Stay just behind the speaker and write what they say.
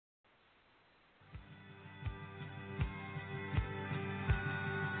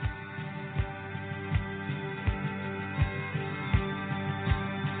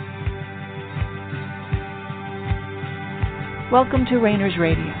Welcome to Rainer's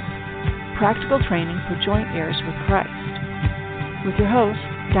Radio, practical training for joint heirs with Christ, with your host,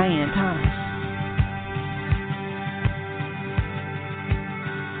 Diane Thomas.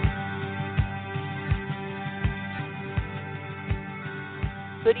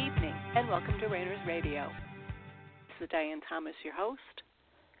 Good evening, and welcome to Rainer's Radio. This is Diane Thomas, your host.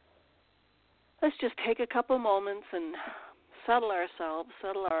 Let's just take a couple moments and settle ourselves,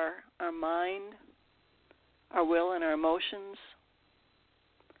 settle our mind, our will, and our emotions,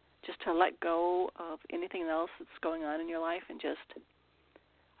 just to let go of anything else that's going on in your life and just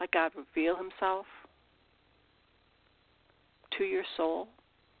let God reveal himself to your soul,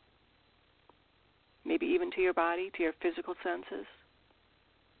 maybe even to your body, to your physical senses.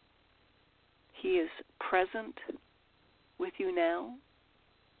 He is present with you now.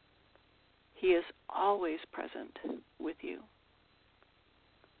 He is always present with you.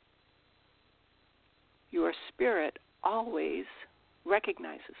 Your spirit always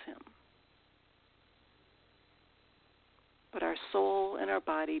recognizes him. But our soul and our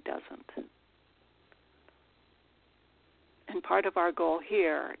body doesn't. And part of our goal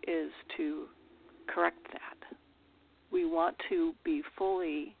here is to correct that. We want to be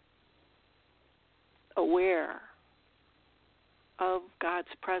fully aware of God's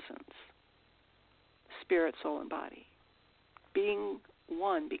presence, spirit, soul, and body. Being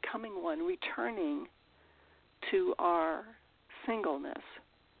one, becoming one, returning to our singleness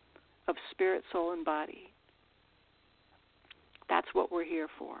of spirit, soul, and body. That's what we're here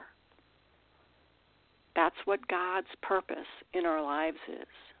for. That's what God's purpose in our lives is.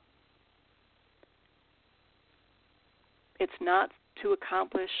 It's not to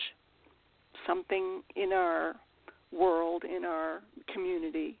accomplish something in our world, in our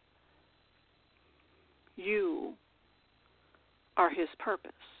community. You are his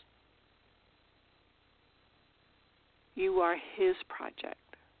purpose. You are his project.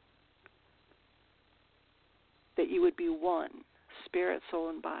 That you would be one, spirit, soul,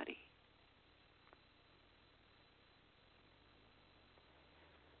 and body.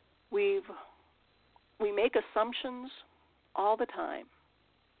 We make assumptions all the time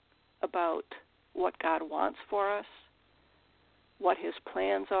about what God wants for us, what his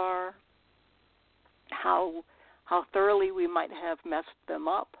plans are, how thoroughly we might have messed them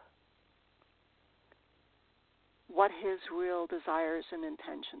up, what his real desires and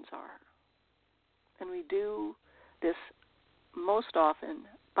intentions are. And we do this most often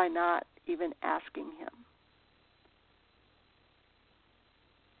by not even asking him.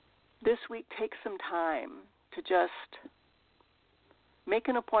 This week, take some time to just make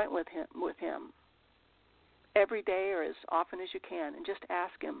an appointment with him every day or as often as you can, and just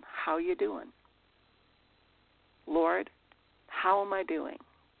ask him, how you doing? Lord, how am I doing?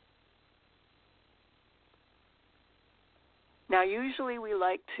 Now, usually we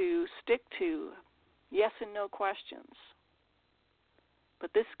like to stick to yes and no questions,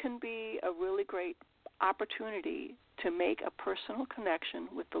 but this can be a really great opportunity to make a personal connection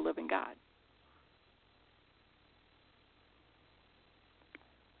with the living God.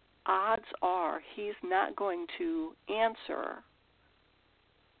 Odds are he's not going to answer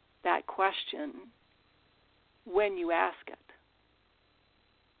that question when you ask it.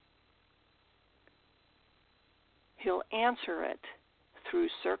 He'll answer it through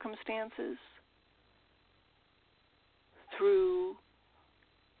circumstances, through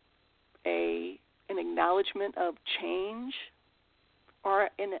an acknowledgement of change, or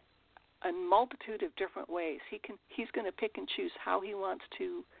in a multitude of different ways. He's going to pick and choose how he wants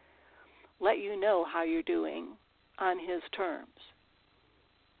to let you know how you're doing on his terms.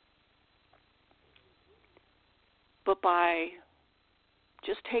 But by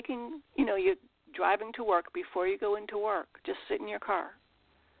just taking, you're driving to work, before you go into work, just sit in your car.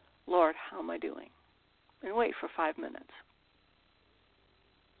 Lord, how am I doing? And wait for 5 minutes.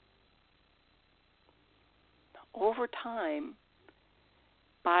 Over time,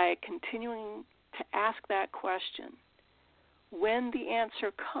 by continuing to ask that question, when the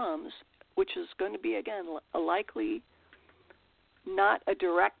answer comes, which is going to be, again, a likely, not a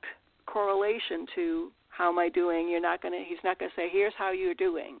direct correlation to how am I doing, he's not going to say, here's how you're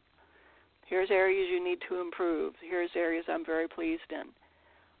doing. Here's areas you need to improve. Here's areas I'm very pleased in.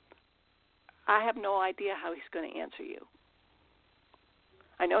 I have no idea how he's going to answer you.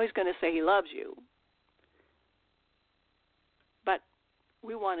 I know he's going to say he loves you, but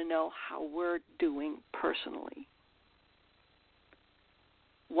we want to know how we're doing personally,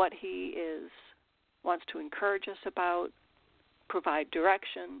 what he wants to encourage us about, provide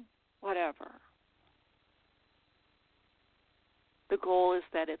direction, whatever. The goal is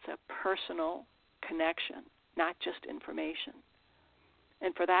that it's a personal connection, not just information.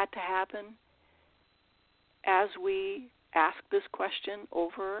 And for that to happen, as we ask this question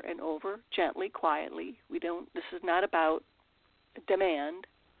over and over, gently, quietly, this is not about demand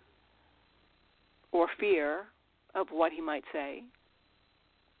or fear of what he might say,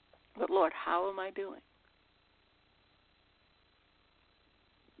 but Lord, how am I doing?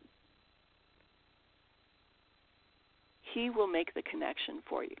 He will make the connection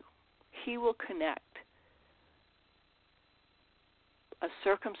for you. He will connect a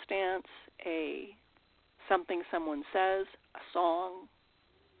circumstance, something someone says, a song,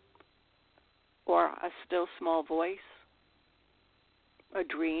 or a still small voice, a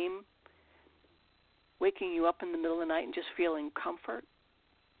dream, waking you up in the middle of the night and just feeling comfort.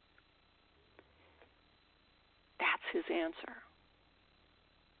 That's his answer.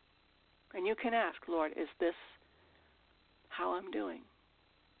 And you can ask, Lord, is this how I'm doing?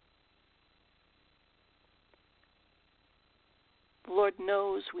 The Lord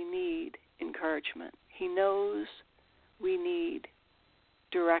knows we need encouragement. He knows we need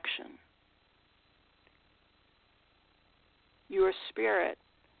direction. Your spirit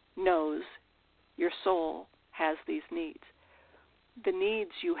knows your soul has these needs. The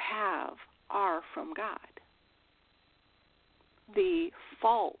needs you have are from God. The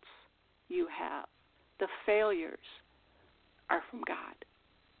faults you have, the failures, are from God.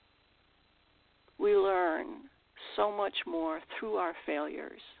 We learn so much more through our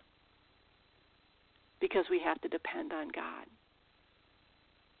failures because we have to depend on God,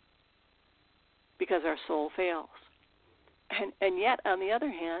 because our soul fails. And yet, on the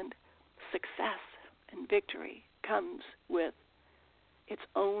other hand, success and victory comes with its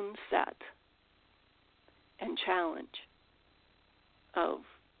own set and challenge of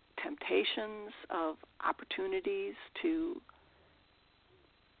temptations, of opportunities to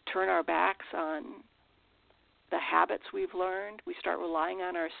turn our backs on the habits we've learned. We start relying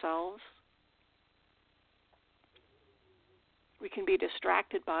on ourselves. We can be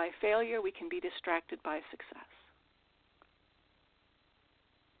distracted by failure. We can be distracted by success.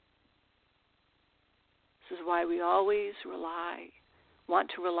 This is why we always want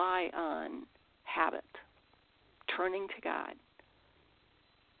to rely on habit, turning to God,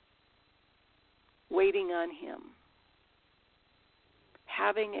 waiting on Him,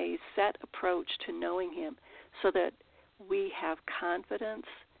 having a set approach to knowing Him so that we have confidence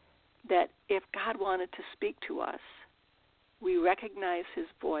that if God wanted to speak to us, we recognize His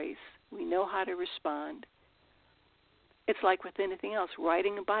voice, we know how to respond. It's like with anything else,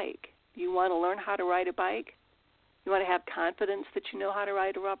 riding a bike. You want to learn how to ride a bike? You want to have confidence that you know how to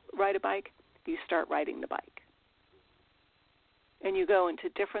ride a bike? You start riding the bike. And you go into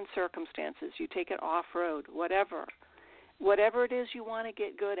different circumstances. You take it off-road, whatever it is you want to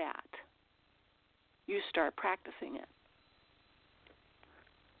get good at, you start practicing it.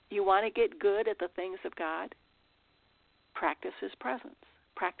 You want to get good at the things of God? Practice His presence.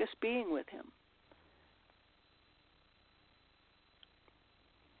 Practice being with Him.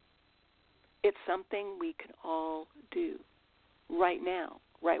 It's something we can all do right now,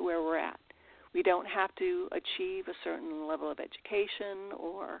 right where we're at. We don't have to achieve a certain level of education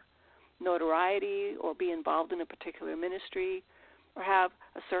or notoriety or be involved in a particular ministry or have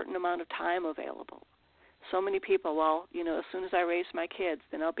a certain amount of time available. So many people, as soon as I raise my kids,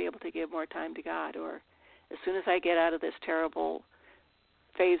 then I'll be able to give more time to God, or as soon as I get out of this terrible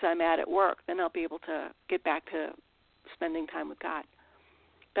phase I'm at work, then I'll be able to get back to spending time with God.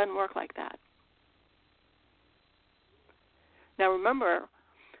 Doesn't work like that. Now remember,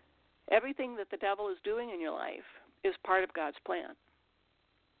 everything that the devil is doing in your life is part of God's plan.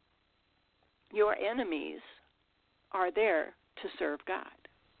 Your enemies are there to serve God.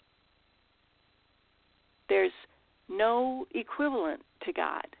 There's no equivalent to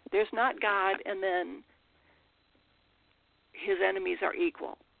God. There's not God and then His enemies are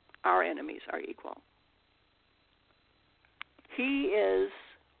equal. Our enemies are equal. He is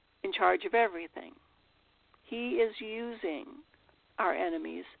in charge of everything. He is using our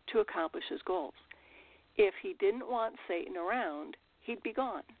enemies to accomplish His goals. If He didn't want Satan around, he'd be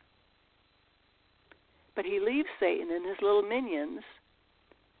gone. But He leaves Satan and his little minions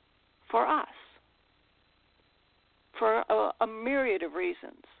for us, for a myriad of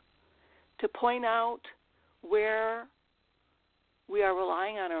reasons, to point out where we are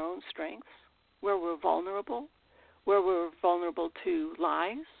relying on our own strengths, where we're vulnerable to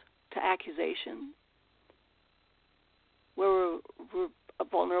lies, to accusation, where we're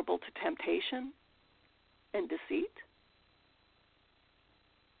vulnerable to temptation and deceit.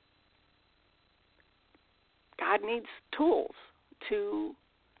 God needs tools to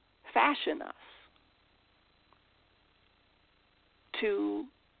fashion us, to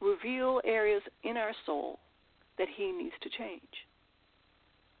reveal areas in our soul that he needs to change.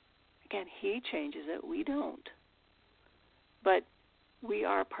 Again, he changes it, we don't. But we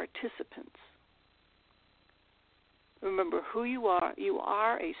are participants. Remember who you are. You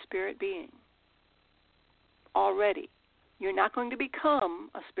are a spirit being already. You're not going to become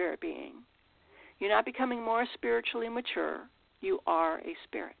a spirit being. You're not becoming more spiritually mature. You are a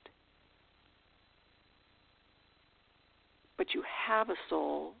spirit. But you have a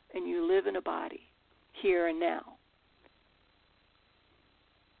soul and you live in a body here and now.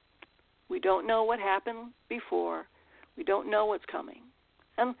 We don't know what happened before. We don't know what's coming.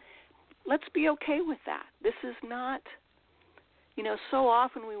 And let's be okay with that. This is not, so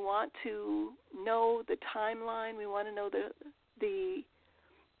often we want to know the timeline. We want to know the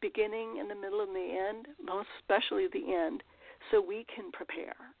beginning and the middle and the end, most especially the end, so we can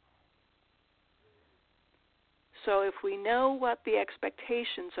prepare. So if we know what the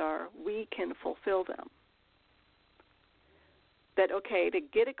expectations are, we can fulfill them. That, okay, to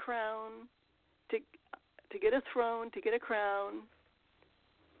get a crown, to get a throne, to get a crown,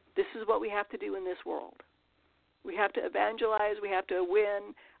 this is what we have to do in this world. We have to evangelize. We have to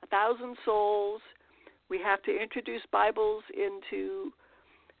win 1,000 souls. We have to introduce Bibles into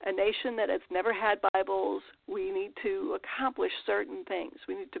a nation that has never had Bibles. We need to accomplish certain things.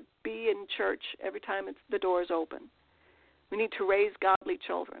 We need to be in church every time the door is open. We need to raise godly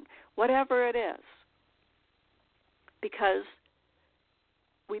children, whatever it is, because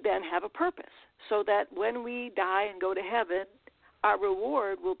we then have a purpose, so that when we die and go to heaven, our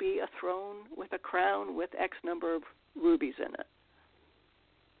reward will be a throne with a crown with X number of rubies in it.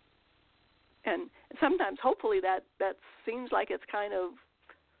 And sometimes, hopefully, that seems like it's kind of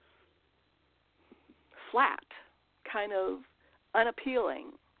flat, kind of unappealing,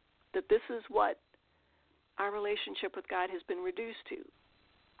 that this is what our relationship with God has been reduced to,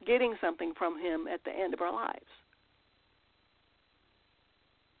 getting something from him at the end of our lives.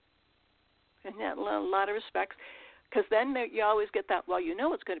 And in a lot of respects, because then you always get that, well,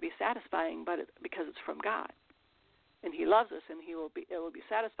 it's going to be satisfying, but because it's from God. And he loves us, and it will be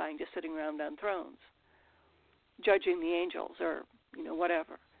satisfying just sitting around on thrones, judging the angels or,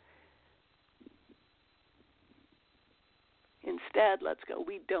 whatever. Instead, let's go,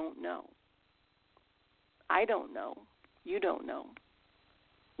 we don't know. I don't know. You don't know.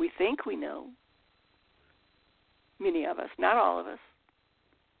 We think we know. Many of us, not all of us.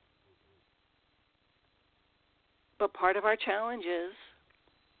 But part of our challenge is,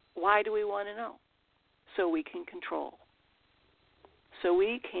 why do we want to know? So we can control. So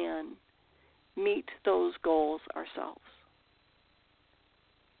we can meet those goals ourselves.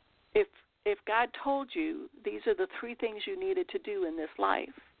 If God told you these are the 3 things you needed to do in this life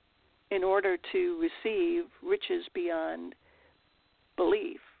in order to receive riches beyond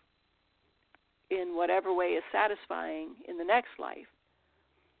belief in whatever way is satisfying in the next life,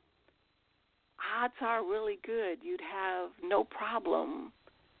 odds are really good you'd have no problem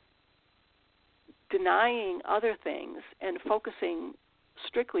denying other things and focusing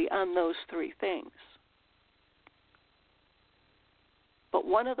strictly on those 3 things. But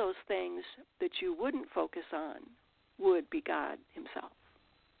one of those things that you wouldn't focus on would be God himself,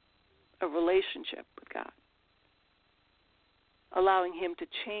 a relationship with God, allowing him to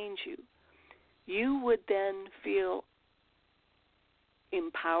change you. You would then feel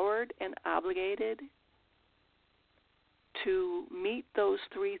empowered and obligated to meet those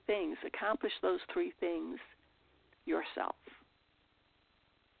 3 things, accomplish those 3 things yourself.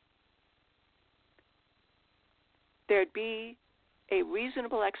 There'd be a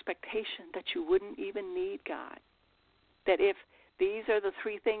reasonable expectation that you wouldn't even need God, that if these are the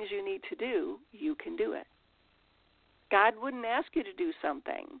 3 things you need to do, you can do it. God wouldn't ask you to do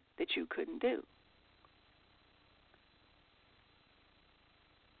something that you couldn't do.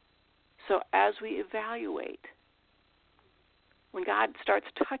 So as we evaluate, when God starts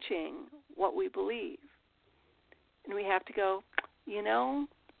touching what we believe, and we have to go,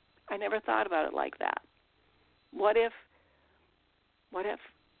 I never thought about it like that. What if,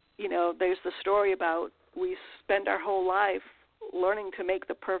 there's the story about we spend our whole life learning to make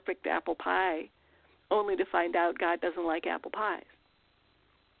the perfect apple pie, only to find out God doesn't like apple pies.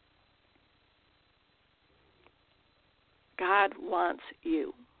 God wants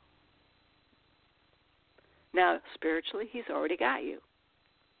you. Now, spiritually, he's already got you.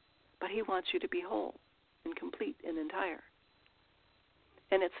 But he wants you to be whole and complete and entire.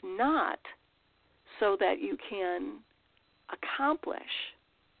 And it's not so that you can accomplish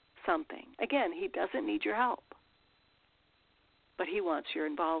something. Again, he doesn't need your help. But he wants your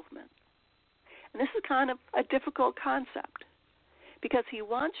involvement. And this is kind of a difficult concept Because he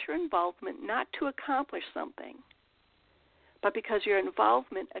wants your involvement not to accomplish something, but because your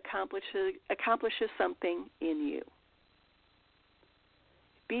involvement accomplishes something in you.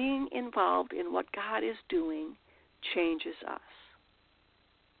 Being involved in what God is doing changes us.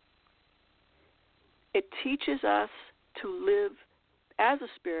 It teaches us to live as a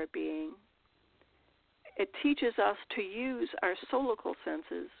spirit being. It teaches us to use our soulical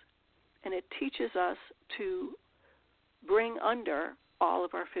senses, and it teaches us to bring under all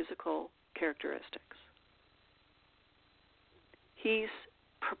of our physical characteristics. He's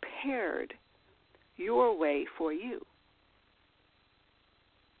prepared your way for you.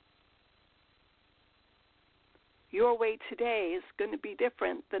 Your way today is going to be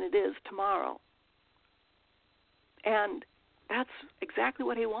different than it is tomorrow. And that's exactly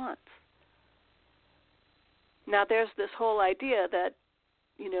what he wants. Now, there's this whole idea that,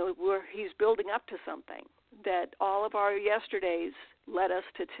 he's building up to something, that all of our yesterdays led us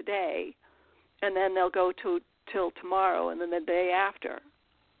to today, and then they'll go till tomorrow and then the day after.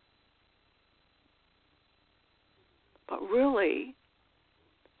 But really,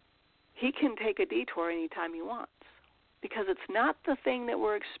 he can take a detour anytime he wants, because it's not the thing that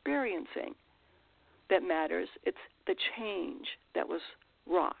we're experiencing that matters. It's the change that was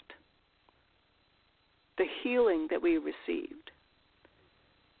wrought, the healing that we received,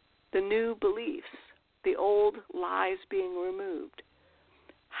 the new beliefs, the old lies being removed.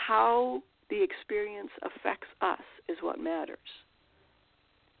 How the experience affects us is what matters.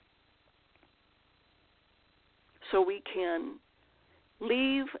 So we can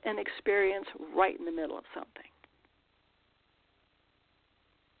leave an experience right in the middle of something.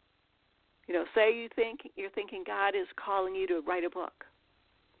 Say you're thinking God is calling you to write a book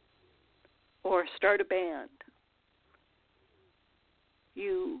or start a band.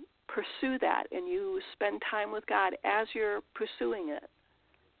 You pursue that and you spend time with God as you're pursuing it.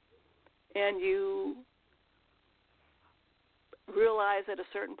 And you realize at a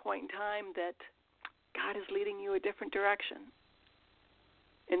certain point in time that God is leading you a different direction.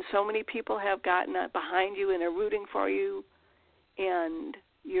 And so many people have gotten behind you and are rooting for you, and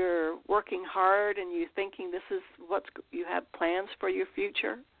you're working hard and you're thinking this is you have plans for your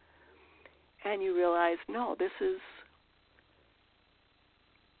future. And you realize, no, this is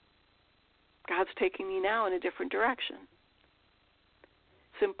God's taking me now in a different direction.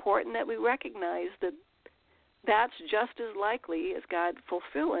 It's important that we recognize that that's just as likely as God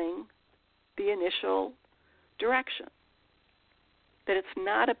fulfilling the initial direction. That it's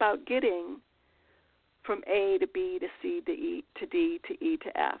not about getting from A to B to C to E to D to E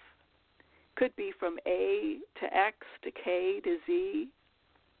to F. Could be from A to X to K to Z.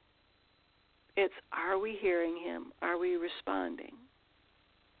 It's, are we hearing him? Are we responding?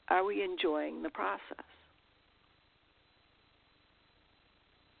 Are we enjoying the process?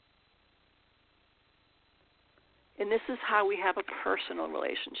 And this is how we have a personal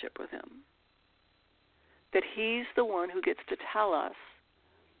relationship with him. That he's the one who gets to tell us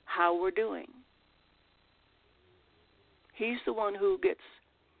how we're doing. He's the one who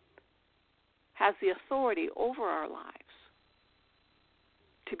has the authority over our lives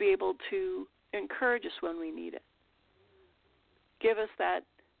to be able to encourage us when we need it. Give us that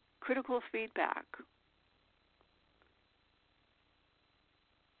critical feedback.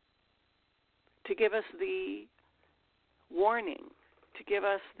 To give us the warning. To give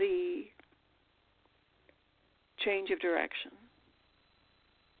us the change of direction.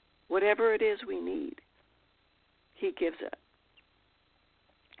 Whatever it is we need, he gives it.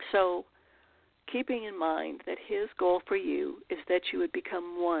 So, keeping in mind that his goal for you is that you would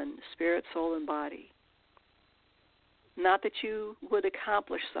become one, spirit, soul, and body. Not that you would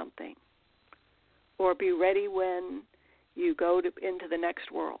accomplish something or be ready when you go into the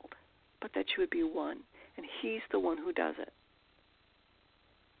next world, but that you would be one. And he's the one who does it.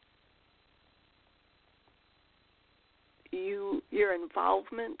 Your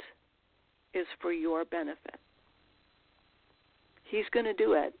involvement is for your benefit. He's going to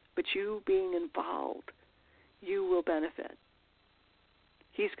do it, but you being involved, you will benefit.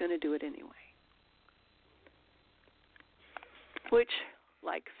 He's going to do it anyway. Which,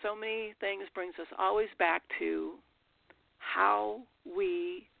 like so many things, brings us always back to how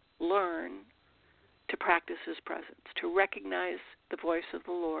we learn to practice his presence, to recognize the voice of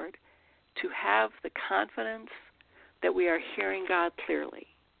the Lord, to have the confidence that we are hearing God clearly.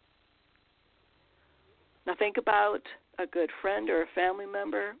 Now think about a good friend or a family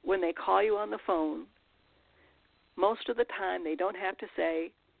member. When they call you on the phone, most of the time they don't have to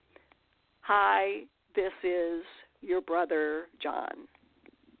say, "Hi, this is your brother John."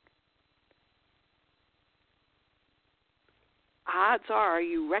 odds are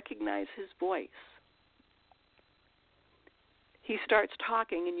you recognize his voice. He starts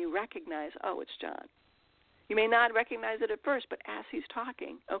talking and you recognize, oh, it's John. You may not recognize it at first, but as he's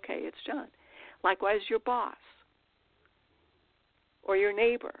talking, okay, it's John. Likewise, your boss or your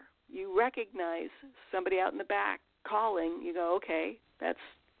neighbor. You recognize somebody out in the back calling. You go, okay, that's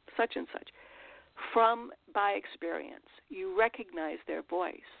such and such. By experience, you recognize their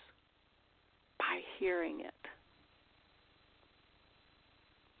voice by hearing it.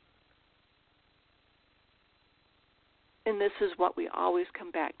 And this is what we always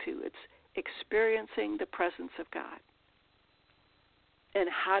come back to. It's experiencing the presence of God. And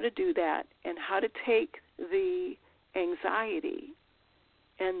how to do that, and how to take the anxiety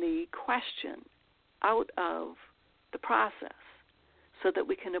and the question out of the process so that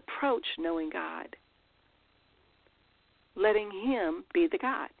we can approach knowing God, letting him be the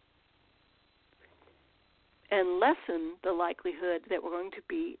God, and lessen the likelihood that we're going to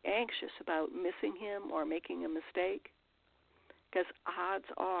be anxious about missing him or making a mistake, because odds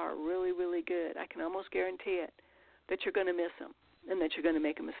are really, really good, I can almost guarantee it, that you're going to miss him and that you're going to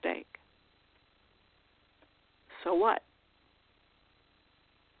make a mistake. So what?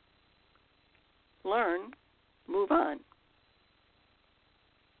 Learn, move on.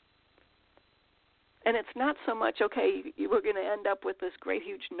 And it's not so much, okay, we're going to end up with this great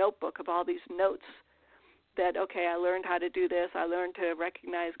huge notebook of all these notes that, okay, I learned how to do this, I learned to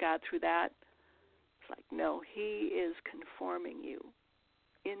recognize God through that. It's like, no, he is conforming you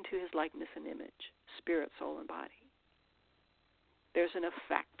into his likeness and image, spirit, soul, and body. There's an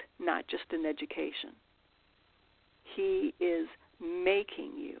effect, not just an education. He is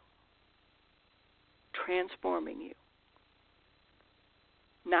making you, transforming you,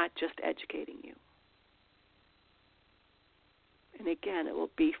 not just educating you. And again, it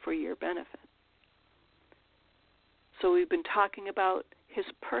will be for your benefit. So we've been talking about his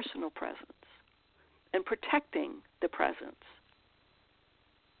personal presence and protecting the presence.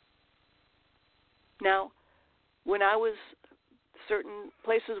 Now, when I was certain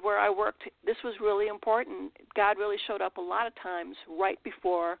places where I worked, this was really important. God really showed up a lot of times right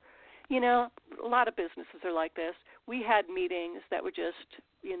before, a lot of businesses are like this. We had meetings that were just,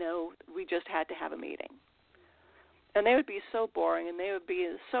 we just had to have a meeting. And they would be so boring, and they would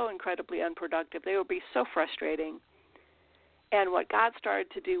be so incredibly unproductive. They would be so frustrating. And what God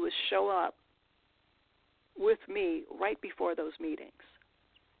started to do was show up with me right before those meetings.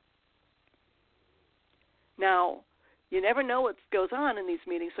 Now, you never know what goes on in these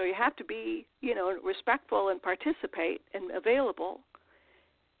meetings, so you have to be, respectful and participate and available.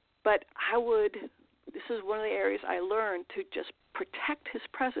 But this is one of the areas I learned to just protect his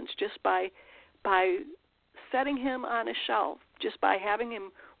presence just by setting him on a shelf, just by having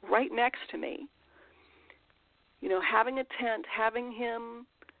him right next to me. Having a tent, having him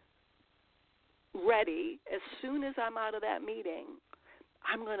ready as soon as I'm out of that meeting,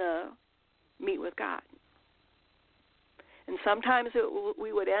 I'm going to meet with God. And sometimes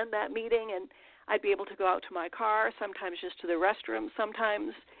we would end that meeting and I'd be able to go out to my car, sometimes just to the restroom,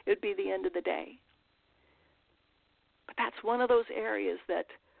 sometimes it would be the end of the day. But that's one of those areas that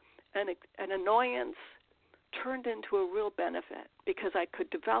an annoyance turned into a real benefit, because I could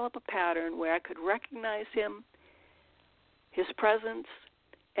develop a pattern where I could recognize him, his presence,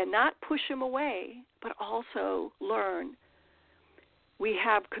 and not push him away, but also learn we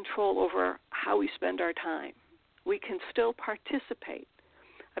have control over how we spend our time. We can still participate.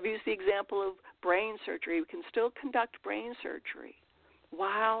 I've used the example of brain surgery. We can still conduct brain surgery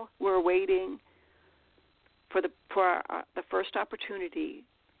while we're waiting for the first opportunity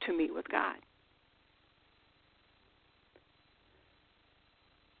to meet with God.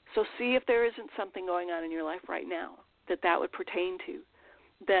 So see if there isn't something going on in your life right now that would pertain to,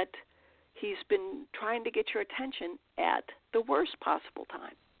 that he's been trying to get your attention at the worst possible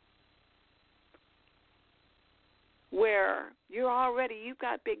time, where you've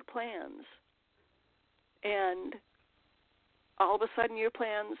got big plans, and all of a sudden your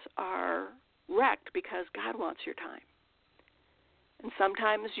plans are wrecked because God wants your time. And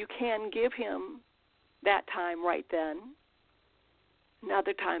sometimes you can give him that time right then, and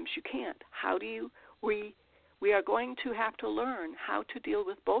other times you can't. We are going to have to learn how to deal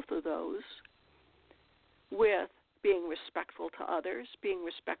with both of those, with being respectful to others, being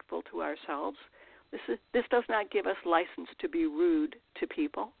respectful to ourselves. This does not give us license to be rude to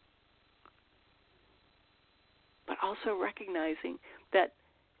people, but also recognizing that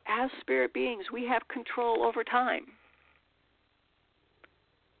as spirit beings, we have control over time.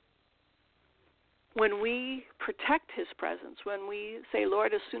 When we protect his presence, when we say,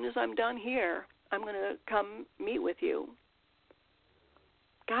 Lord, as soon as I'm done here, I'm going to come meet with you,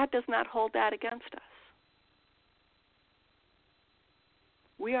 God does not hold that against us.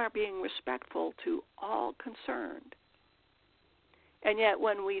 We are being respectful to all concerned. And yet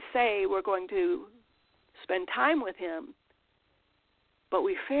when we say we're going to spend time with him, but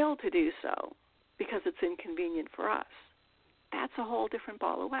we fail to do so because it's inconvenient for us, that's a whole different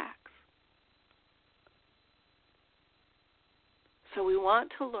ball of wax. So we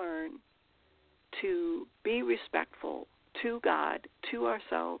want to learn to be respectful to God, to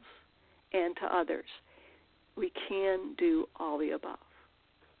ourselves, and to others. We can do all the above.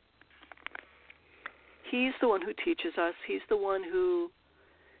 He's the one who teaches us. He's the one who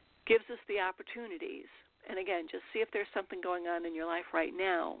gives us the opportunities. And again, just see if there's something going on in your life right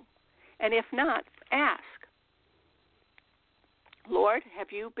now. And if not, ask. Lord,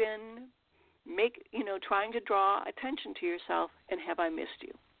 have you been trying to draw attention to yourself, and have I missed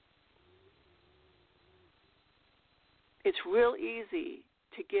you? It's real easy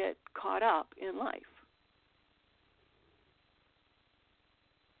to get caught up in life.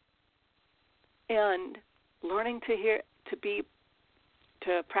 And learning to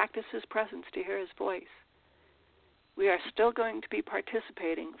practice his presence, to hear his voice. We are still going to be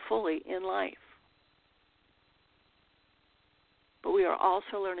participating fully in life. But we are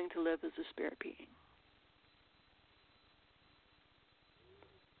also learning to live as a spirit being.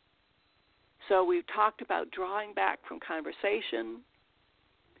 So we've talked about drawing back from conversation,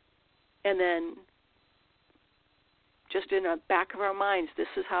 and then just in the back of our minds, this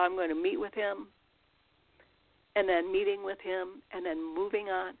is how I'm going to meet with him, and then meeting with him, and then moving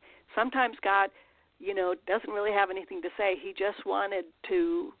on. Sometimes God, doesn't really have anything to say. He just wanted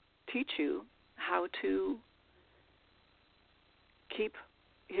to teach you how to keep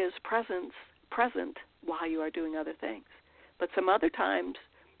his presence present while you are doing other things. But some other times,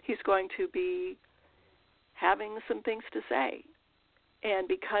 he's going to be having some things to say. And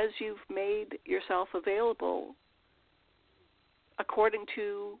because you've made yourself available according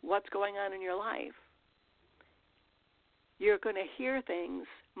to what's going on in your life, you're going to hear things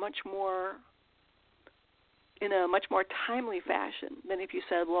in a much more timely fashion than if you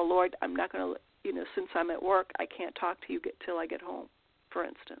said, well, Lord, I'm not going to, since I'm at work, I can't talk to you till I get home, for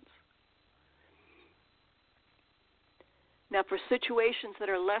instance. Now, for situations that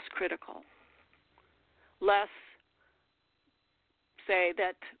are less critical, less, say,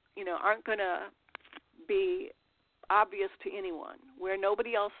 that, aren't going to be obvious to anyone, where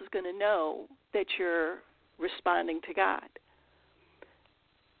nobody else is going to know that you're responding to God,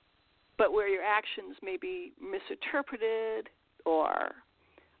 but where your actions may be misinterpreted or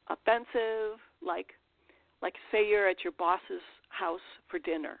offensive, like say you're at your boss's house for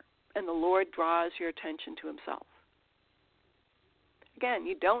dinner and the Lord draws your attention to himself. Again,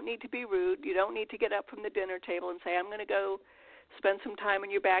 you don't need to be rude. You don't need to get up from the dinner table and say, I'm going to go spend some time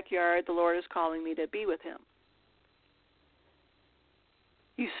in your backyard. The Lord is calling me to be with him.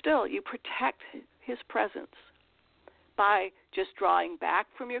 You protect his presence by just drawing back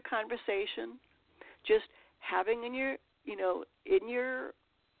from your conversation, just having in your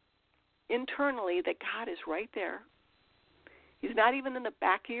internally that God is right there. He's not even in the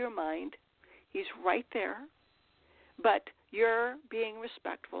back of your mind. He's right there. But you're being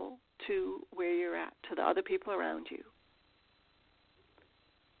respectful to where you're at, to the other people around you.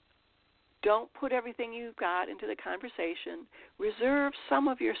 Don't put everything you've got into the conversation. Reserve some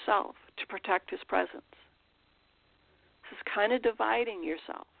of yourself to protect his presence. This is kind of dividing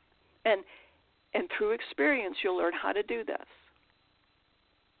yourself. And through experience, you'll learn how to do this.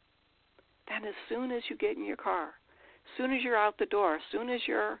 Then as soon as you get in your car, as soon as you're out the door, as soon as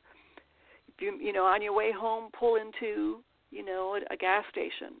you're on your way home, pull into, a gas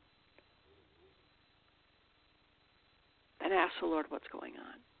station, and ask the Lord what's going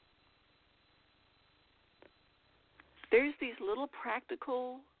on. There's these little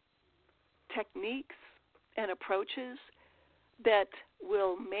practical techniques and approaches that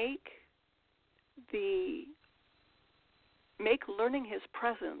will make learning his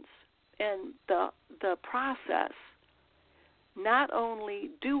presence and the process not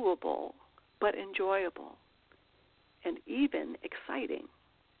only doable, but enjoyable and even exciting.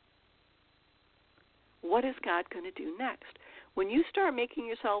 What is God going to do next? When you start making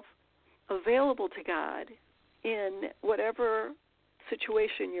yourself available to God in whatever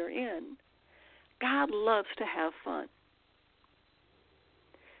situation you're in, God loves to have fun.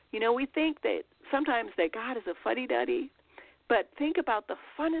 We think that sometimes that God is a fuddy-duddy, but think about the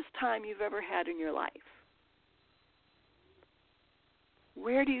funnest time you've ever had in your life.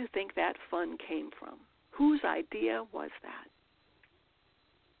 Where do you think that fun came from? Whose idea was that?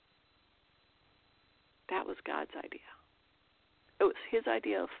 That was God's idea. It was his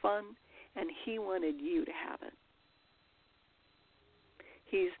idea of fun, and he wanted you to have it.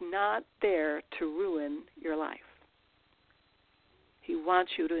 He's not there to ruin your life. He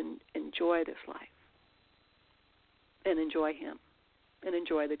wants you to enjoy this life and enjoy him and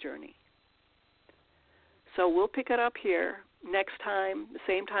enjoy the journey. So we'll pick it up here next time, the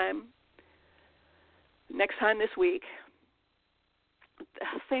same time, next time this week,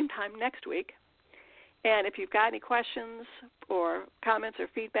 same time next week. And if you've got any questions or comments or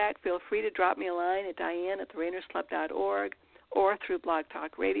feedback, feel free to drop me a line at diane@therainersclub.org or through Blog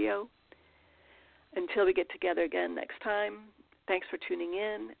Talk Radio. Until we get together again next time, thanks for tuning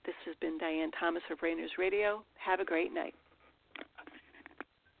in. This has been Diane Thomas of Rainers Radio. Have a great night.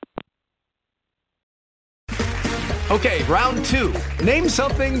 Okay, round 2. Name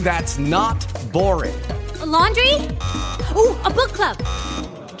something that's not boring. A laundry? Ooh, a book club.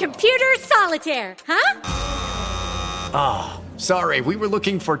 Computer solitaire, huh? Ah, sorry, we were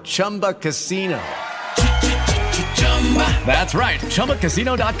looking for Chumba Casino. That's right,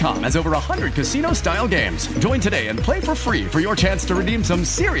 ChumbaCasino.com has over 100 casino-style games. Join today and play for free for your chance to redeem some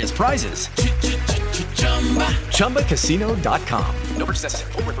serious prizes. ChumbaCasino.com. No purchase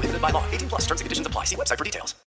necessary. Void where prohibited by law. 18+ terms and conditions apply. See website for details.